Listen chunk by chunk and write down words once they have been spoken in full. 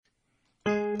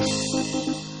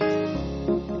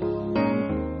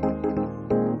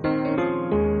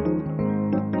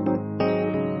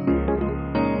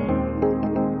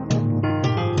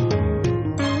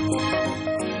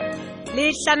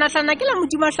hlana ke la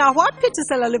modimahlago a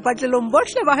phethesela lepatlelong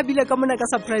bohle ba habile ka mona ka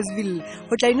Surpriseville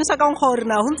go tla inosa ka nkga gore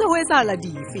na ho ntse ho etsahala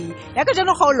dife ya ka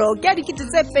jeno kgaolo ke a dikete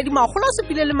tse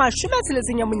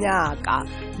 2016 ya Monyaka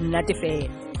nnate fela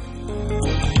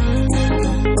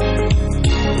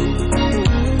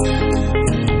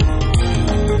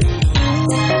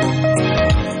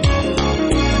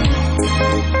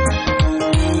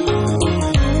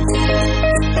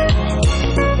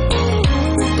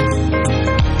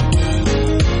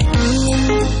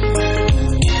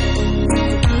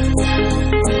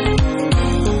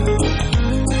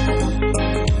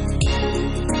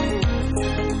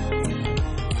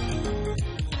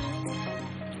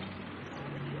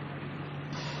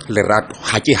Lerato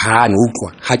ha ke hane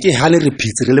utlwa ha ke hane re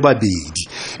phitse re le babedi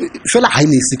fela ha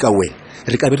ine se ka wena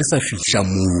re ka be re sa fihla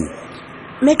moo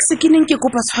Max ke neng ke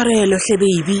kopa tshwarelo hle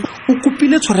baby o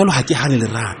kopile tshwarelo ha ke hane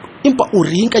Lerato empa o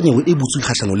reng ka nyewe e butsu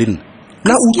kgahlano le nna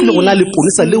na o tlile gona le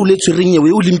ponisa leo le tshwereng nyewe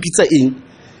o limpitsa eng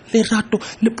Lerato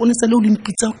le ponisa leo le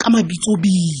limpitsa ka mabitso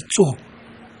bitso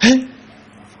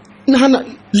nahana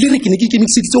le re ke ne ke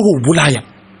ikemiseditse go bolaya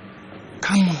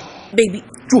come on baby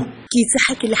ke itse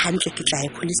ha ke le hantle ke tla ya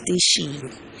police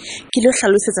station ke le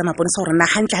hlalosetsa maponesa hore na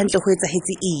hantle ho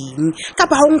etsahetse eng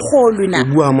kapa ha o nkgolwe na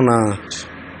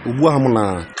o bua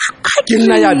mona ke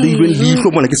nna ya beilweng leihlo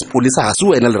mona ke sepolesa ha se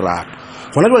wena Lerato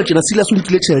gona jwale tjena sila se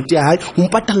nkile tšhelete ya hae o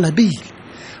mpatalla beile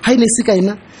ha ine se ka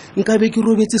ena nka be ke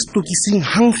robetse stokising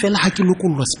hang fela ha ke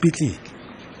lokollwa sepetlele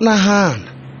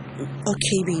nahana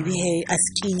okay baby hey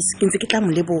askis ke ntse ke tla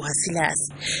moleboha Silas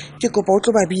ke kopa o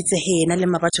tlo ba bitse hena le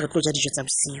mabatho re tlo ja dijo tsa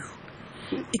bosiu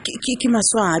ke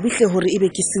maswabi hle hore ebe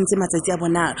ke sentse matsatsi a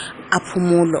bona a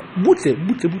phomolo butle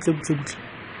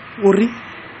ori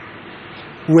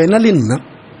wena le nna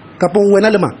kapo wena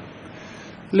le mang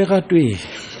le gatwe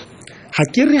ha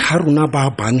ke re ha rona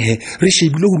ba bang he re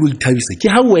shebile ho lo ithabisa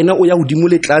ke ha wena o ya hodimo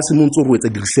le class mo ntse o etsa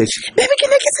di research baby ke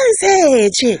ne ke sa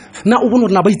research na o bona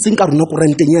na ba itseng ka rona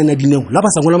koranteng yana dineo la ba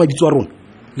sa ngola mabitso a rona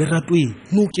le ratwe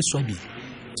no ke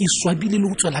swabile le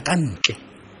ho tswela ka ntle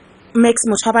Max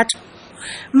motshwabatho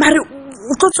mare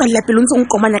o tlo tswella pele ntse o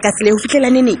nkomanya ka tsile ho fihlela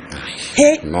nene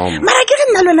mara ke re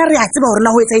nna lona re a tseba hore na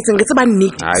ho etsaetseng re tseba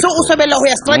nnete so o sobela ho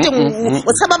ya strateng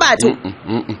o tshaba batho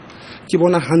ke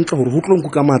bona hantle hore ho tlonko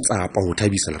ka matsapa ho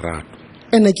thabisa Lerato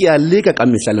ena ke a leka ka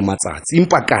mehla le matsatsi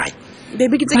empa kae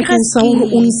baby ke tseka sa hore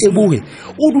o ntebohe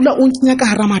o dula o nkenya ka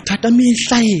hara mathata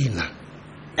mehla ena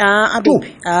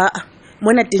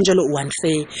mona tenjelo o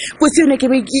unfair kwetsi yone ke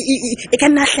e ka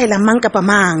nna hlela mang kapa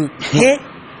mang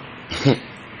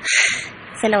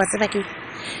fela wa tseba ke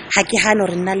ha ke hana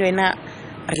hore nna le wena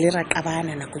re le ra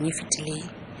qabana nakong e fetileng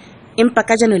empa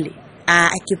ka jano le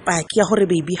a ke paki ya hore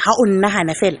baby ha o nna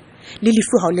hana fela le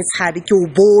lefu ha o le tshabe ke o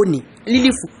bone le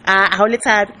lefu ha o le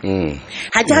tshabe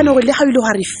ha ke hana hore le ha ile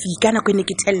ho re fika nako ene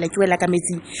ke thella ke wela ka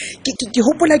metsing ke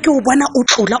hopola ke o bona o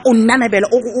tlola o nnana bela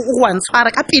o go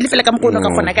antshwara ka pele fela ka mkono ka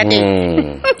gona ka teng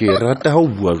ke rata ha o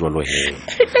bua jwalo he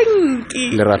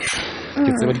Lerato ke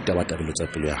tseba ditabatabelo tsa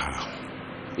pelo ya hao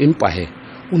empa he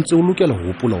o ntse o lokela ho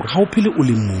hopola hore ha o phele o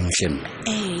le monghle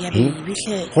mme ya baby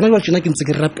hle gona jwa tsena ke ntse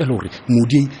ke rapela hore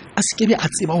modi a sekebe a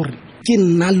tseba hore ke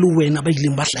nna le wena ba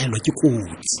ileng ba hlaelwa ke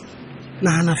kotsi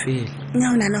nahana fela nna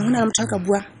hona le motho ka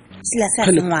bua Silas a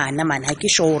ngwana man ha ke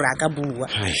sure ka bua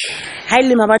ha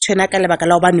ile mabatho ena ka lebaka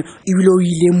la hobane e bile o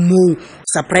ile mo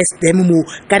surprise them mo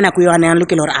kana go yona ya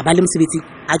lokela hore a ba le mosebetsi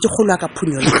a ke kgolwa ka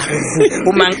phunyo la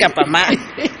o mang kapa mang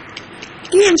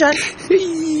ke njalo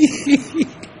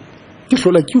ke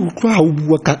hlola ke utlwa ha o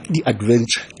bua ka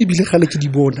di-adventure ebile gale ke di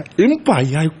bona empa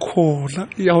ya ikhola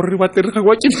ya hore ba tere ga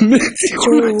wa ke metsi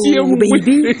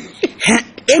baby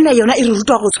ena yona e re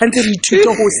rutwa go tshwantse re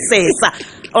ithute go sesa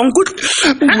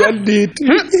bua nnete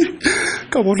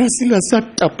ka bona Silas a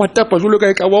tapatapa jalo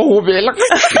ka e ka wa ho bela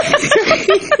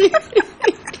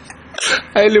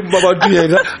a ile mabadu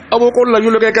yena a bo go lla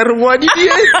jalo ka e ka re wa di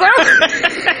dietsa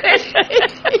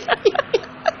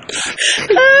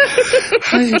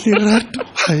hai Lerato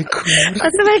hai khona a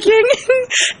tseba keng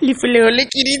le fuleo le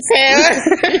ke ditsheo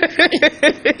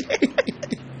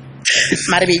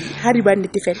marbe ha di ba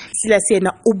nnete fela Silas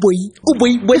yena o boi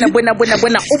bona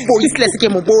o boi Silas ke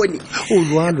mo bone o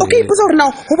jwalo okay ipusa hore na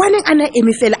ho baneng ana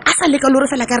eme fela a sa leka lore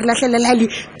fela ka re lahlelela le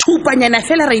thupanyana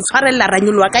fela ra itshwarella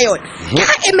ranyolwa ka yona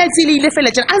ka emetsile ile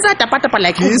fela tsena a ntse a tapatapa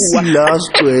la ke bua Silas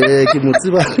ke mo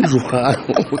tseba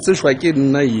jogano o tseshwa ke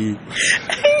nna ye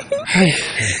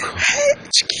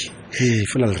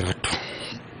fela Lerato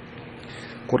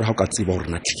gore ha o ka tseba hore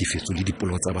na tlhekefetso le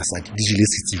dipolo tsa basadi di jile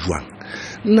setsi jwang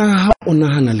na ha o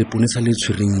nahana le ponesa le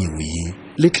tshwereng nyewe ye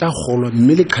le tla golwa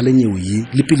mme le qhale nyewe ye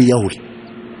le pele ya hore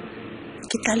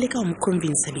ke tla leka go mo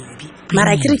convince baby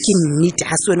mara ke re ke nnete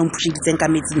ga se wena o mphušeditseng ka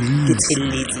metseng ke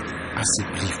tshelletse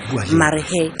mare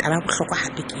he taba bohlokwa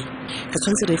gape ke re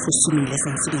tshwanetse re fo swimming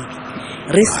lessons baby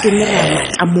re se ke nne ra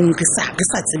mata mong re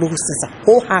sa tsebe go sesa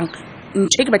ho hang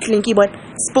ntse ke batlileng ke bona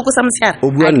spoko sa motshara o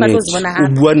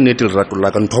bua nnete lerato la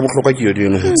ka ntho ya bohlokwa ke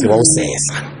yone go tseba go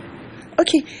sesa.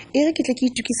 Okay, e re ke tle ke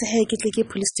itukise he ke tle ke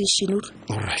police station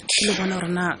alright ke le bona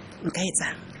gore na nka etsa.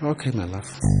 Okay my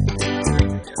love.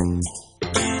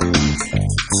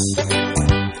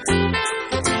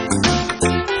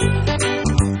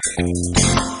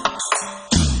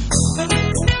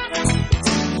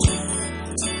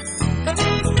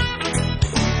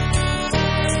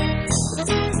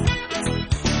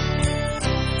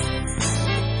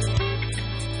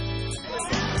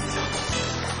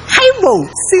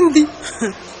 Cindy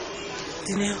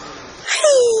Dineo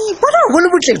bona go le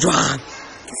botle jwang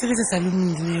ke sebetsa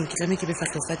salong Dineo ke tlameke be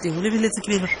fatlo sa teng o lebeletse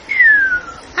ke be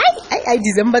ai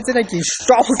December tsena ke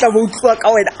shwa go tla bo utlwa ka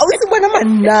wena a o se bona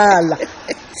manala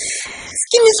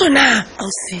skini sona o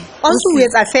se o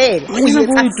etsa fela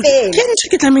ke ntse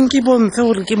ke tlameng ke bontshe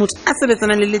gore ke motho a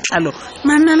sebetsana le letlalo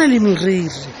manala le meriri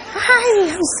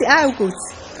hai o se a go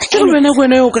ke go wena go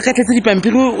ne o ka katletse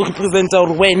dipampiri o representa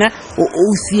gore wena o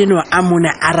sieno a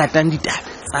mona a ratang ditaba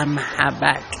tsa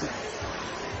mahabatu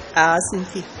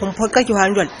Cynthia go mphoqa ke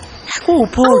hang jwale go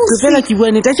photse fela ke bua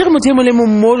neta ke re motho e mo le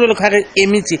mommolo le khare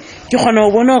emetse ke gona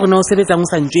go bona gore no o sebetsang o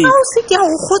sa ntwe o se ke a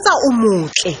go gotsa o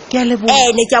motle ke a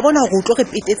leboa ne ke a bona go tlo re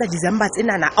petetsa December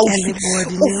tsenana o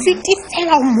fiti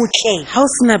fela o motle ha o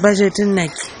sena budget nna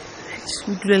ke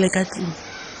o dulele ka tlung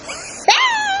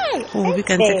o be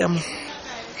ka ntse ka mo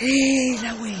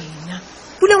la wena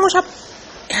pula mo shap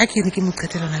ha ke re ke mo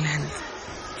qetelana le hantle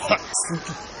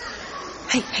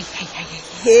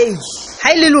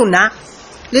hai le lona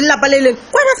le lapa le leng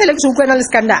kwana fela ke se utlwana le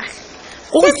scandal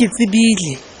o ke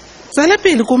tsebile tsala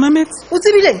pele ko mametse o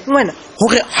tsebileng ngwana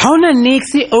gore ha ona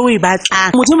next o e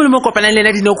batlang motho mo le mo kopana le lena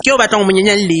dinoko ke o batlang go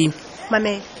monyenyang leng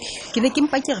mame ke ne ke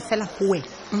mpa ke re fela ho wena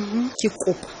ke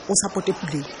kopa o supporte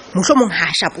puleng mohlomong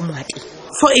ha sharp mo hate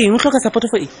for eng o hloka support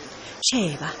for eng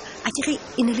sheba a ke re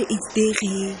ene le 8 day re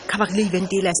coverile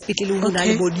event ile ya spetle le hona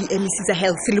le body MEC tsa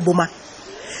health le boma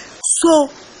so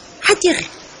ha ke re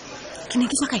ke ne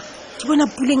ke tswa kae ke bona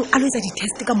puleng a lo etsa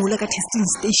di-test ka mola ka testing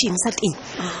station sa teng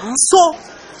so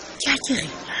ke a ke re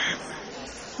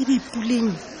e be puleng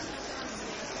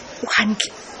o hantle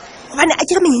gobane a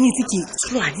ke re menyenyetsi ke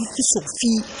tshwane ke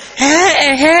Sophie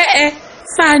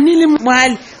Fani le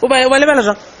mohali o ba lebala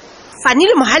jwang Fani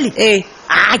le mohali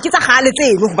ke tsa gale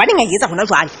tseno gobane nga etsa gona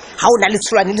jwale ha o na le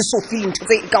tshulwane le Sophie le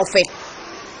ntse e kaofela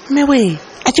me we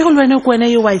a ke go lwana ko wena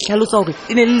yo wa itlhalosa gore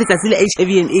e ne le letsatsi le HIV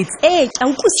and AIDS ke a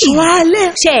utlwisisa jwale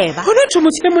sheba gona thomo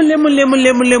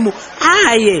le mo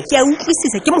aye ke a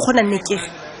utlwisisa ke mo gona nne ke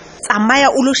tsamaya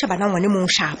o lo shebana ngwane mo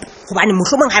shapo gobane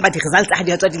mohlomong ha ba di results ha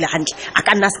di a tswa di le hantle a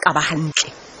ka nna se ka ba hantle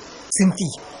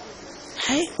Cynthia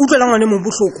hai utlwela ngwane mo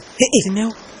bohloko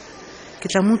Dineo ke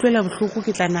tla mo utlwela bohloko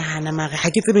ke tla nahana mare ha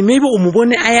ke tsebe maybe o mo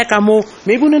bone a ya ka mo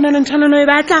maybe o nna le ntshana e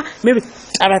batla maybe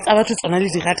taba batho tsona le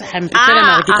di rata hampe fela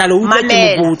mare ke tla lo utlwa ke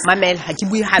mo botsa mamel ha ke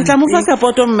bui hampe ke tla mo fa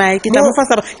support mma ke tla mo fa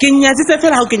support ke nyatsitse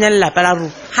fela ha o kenya lelapa la rona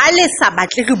ha le sa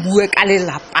batle re bue ka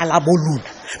lelapa la bolona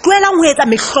tloelang ho etsa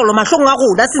mehlolo mahlong a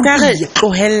rona Cynthia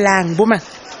tlohellang boma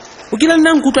o kile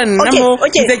nna nkutlwa nna mo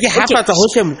ke hafatsa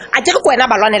hohle mo a ke re ko wena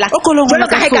balwanela jwalo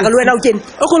ka ha ka re le wena o kene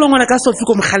o kolongwana ka Sophie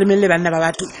ko mogalemelle banna ba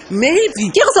batho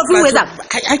maybe ke re Sophie o etsa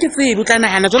ha ke tsebe o tla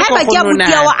nahana jwalo ka go nona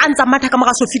ha ba ke wa antsa matha ka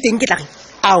mora Sophie teng ke tla re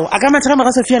ao a ka matha ka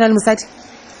mora Sophie ana le mosadi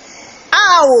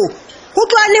ao go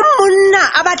tloa le monna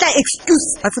a batla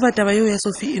excuse a tseba taba eo ya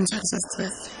Sophie in tshwarisa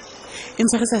stress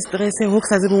ho ke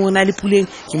sa tsebe ngwana le puleng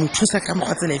ke mo thusa ka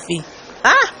mogwatsela efeng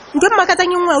nke mmakatsang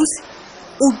engwe ausi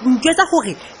o ntwetsa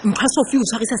gore ntho Sophie o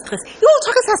tshwarisa stress e o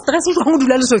tshwarisa stress jwang o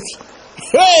dula le Sophie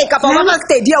ka pa ba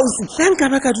steady ausi tlang ka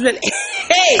ba ka dula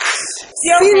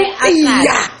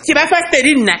Cynthia ke ba fa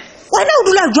steady nna wena o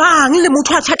dula jwang le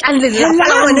motho a tshwatlang le lelapa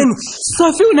la ngwaneno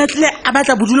Sophie o natle a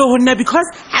batla bodulo ho nna because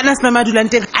ana se mama dulang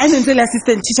teng a nentse le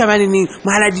assistant teacher maneneng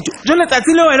mohala dito jole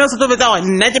tsatsi le wena o se tobetsa gore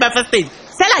nna ke ba fa steady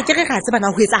fela ke re ga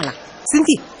tsebana go etsala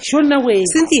Cynthia shona we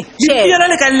Cynthia sheba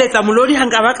le ka letsa molodi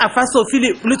hanga ba ka fa Sophie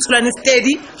le tsulane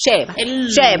steady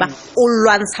sheba o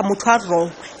lwantsha motho a ro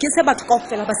ke se batho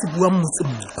kaofela ba se bua motse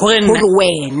gore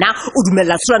wena o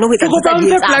dumella tsulane ho etsa tsa di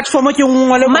etsa platform ke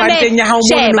nngwe le brandeng ya hao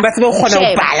mo ba se ba kgona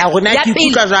go bala rona ke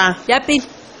ikutlwa jang ya pele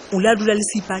o la dula le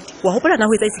sipati wa hopola na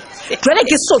ho etsa ise jwale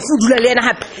ke Sophie o dula le yena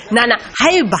hape nana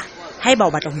haiba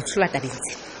o batla ho itshola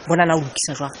tabetse bona na o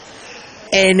lokisa jwang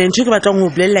ntho ke batlang ho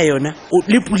bolella yona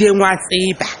le puleng wa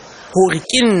tseba gore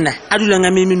ke nna a dulang a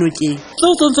memenokeng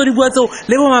tseo tsontso di bua tseo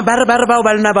le bo mabarebare bao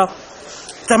ba lena bao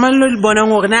tsamayang lo le bonang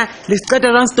gore na le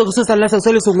seqetelang story se salela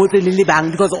se le sengotse le le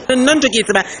bang because nna ntho ke e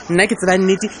tseba nna ke tseba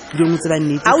nnete le ngwe tseba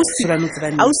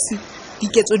nnete ausi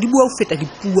diketso di bua ho feta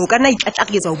dipuo ka nna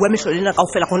itlatlaketsa ho bua mehlolo lena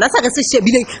kaofela gona sa re se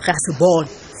shebileng ga re se bone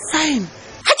fine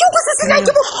ha ke utlwe se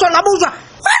ke bohlola bojwa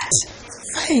what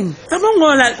fine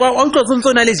ngola wa utlwa tsontse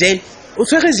o na le jele o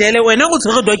tshwere jele wena o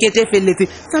tshwere dokete e felletse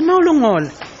tsamaya o le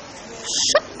ngola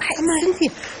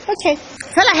okay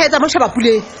fela hetsa mo sheba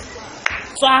puleng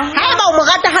ha ba o mo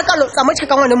rata ha kalo tsa mo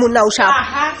tsheka ngwane monna o shapa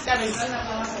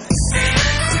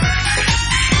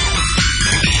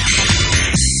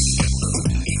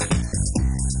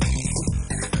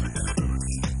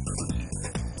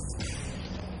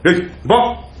Hey,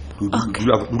 bon.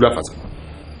 Dula fatshe.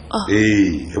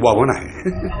 Wa bona.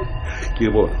 Ke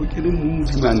bona. Ke le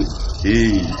mudimane. Ke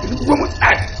bona.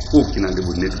 O ke nang le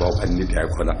bonnete ba o ka nnete ya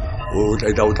khona. O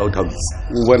tla o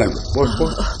bona.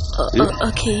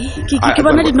 Okay. Ke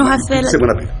bona di no ha fela. Se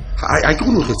bona pele. Ha ke go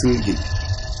no tlotse ke.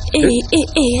 Ya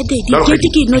daddy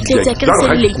ke no tletsa ke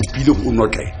se le. Ke pile go no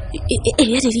tla.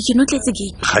 Ya daddy ke no tletse ke.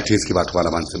 Khathetse ke batho ba la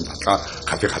bantse batla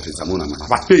khafe mona mana.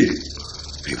 Ba pele.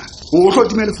 O tlo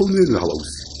timele phone eno ha ba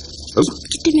usi.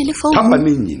 Ke timele phone. Thapa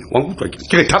menyina wa nkutlwa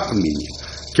ke re thapa menyina.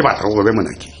 Ke batla go be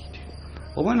mona ke.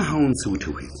 O bona ha o ntse o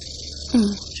theohetse.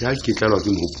 Ja ke tlelwa ke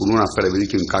mohopolo na fela be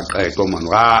ke nka qaeto mano.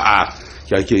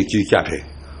 Ke aphe.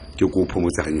 Ke go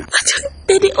phomotsa ganya.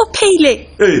 Daddy o pheile.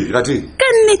 Rati. Ka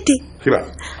nnete. Ke ba.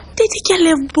 Daddy ke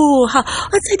leboha.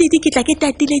 O tse daddy ke tla ke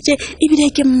tatiletse e bile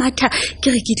ke mmatha ke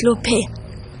re ke tlo phe.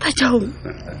 Batho.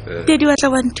 Daddy wa tla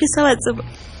wa nthusa wa tsebo.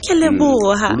 Ke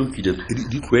leboha.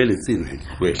 Di kwele tsena di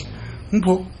kwele.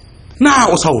 Mpho. Na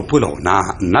o sa hopola ona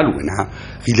nna le wena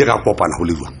re ile ra kopana ho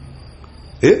le jwang.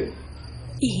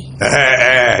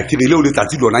 Ke le o le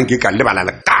tsatsi lona nke ka le bala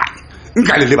le kae.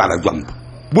 Nka le bala jwang.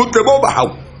 Botle bo ba hao.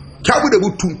 Ka bo de bo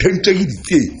thuntentse ke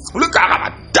ditse. O le ka ga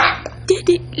bata.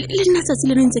 Daddy le nna tsatsi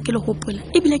le ntse ke le hopola.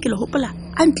 E bile ke le hopola.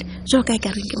 Antle jo ka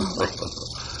reng ke mo.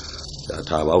 Ya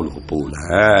thaba o le hopola.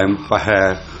 Mpa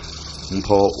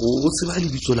Mpho o tseba le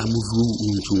bitso la movu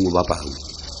o ntse o bapala.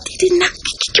 Nna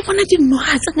ke bona di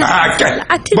noha tsa ngata.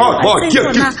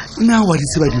 Na wa di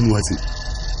tseba di noha tse.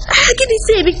 Ke di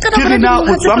tsebe ka bona. Ke na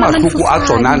o tswa mahloko a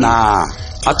tsona na.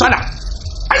 A tsana.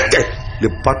 Ante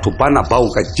le batho bana ba o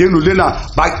ka jeno lena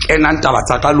ba kenang taba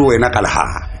tsa ka le wena ka leha.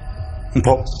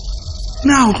 Mpho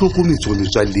na o hlokometse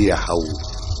metswalle ya hao.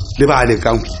 Le ba le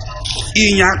kang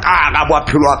inyaka ga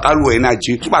bophelo ka le wena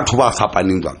tje ke batho ba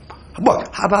fapaneng jwang. But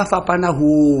ha ba fapana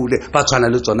hole ba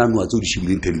tshwana le tsona noa tse di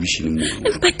shibileng television mo.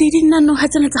 Empa Daddy nna no ha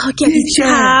tsena tsa ho ke a di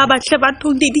tshaba hle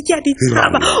bathong Daddy ke a di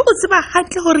tshaba. O tseba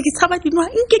hantle gore ke tshaba dinwa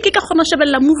nke ke ka kgona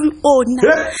shebella movie ona.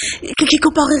 Ke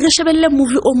kopa gore re shebelle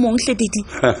movie o mong hle Daddy.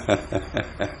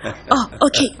 Oh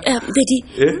okay Daddy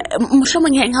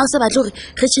mohlomong hang ha o se batla gore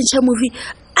re change movie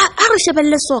a re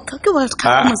shebelle soccer ke World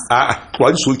Cup mos.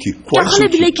 Kwa soki kwa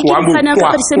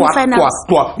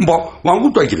mbo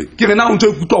wangu twa ke re na o ntse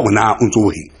kutwa bona o ntse o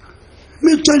he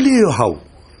metswale yo hao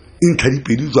intlha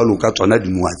dipedi jwalo ka tsona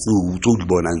dinwa tse o di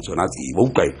bonang tsona tse ba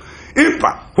utlwa empa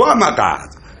ho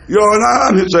amakatsa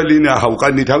yona metswale ne ha o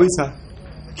ka nne thabisa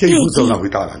ke butsa na go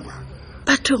tla ba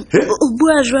batho o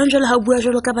bua jwang jwalo ha o bua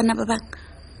jwalo ka bana ba bang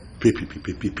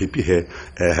pepi he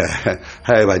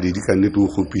ha ba di ka nne to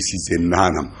go pisitse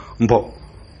nana mbo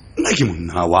nna ke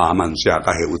monna wa mantswe ya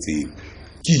ka he o tse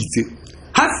ke itse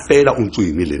ha fela o ntse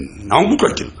eme le nna o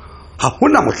utlwa ke ha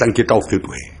hona mohlanke ka o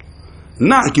fetohela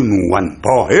nna ke no one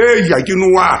bo ya ke no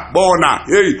wa bona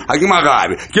ha ke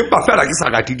magabe ke pa fela ke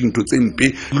sa gati dintho tse mpe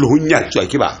le ho nyatswa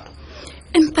ke batho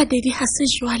empa Daddy ha se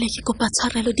jwale ke kopa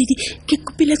tshwarelo Daddy ke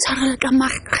kopile tshwarelo ka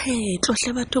makgetlo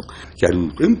hle bathong ke a di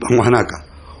empa ngwanaka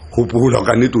ho bula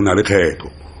ka nne tona le kgetho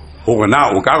go na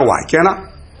o ka wa kena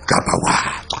ka ba wa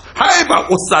haeba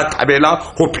o sa thabela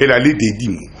go phela le Daddy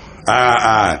mo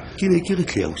ke ne ke re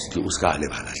tle o ska le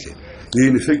bala hle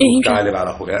ne se ke ka le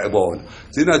bala go ya bona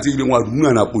tsena tse ile ngwa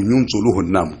duna na ponyontso le ho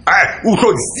nna mo o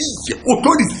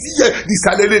tlo di siye di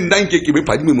salele nna nke ke be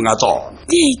phadime monga tsona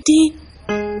Daddy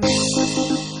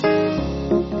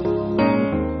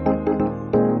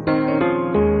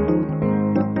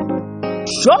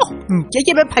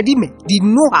ke be phadime di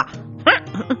noha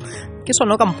ke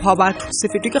sona ka mpha batho se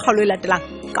fetwe ke kgalo e latelang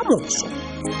ka moso.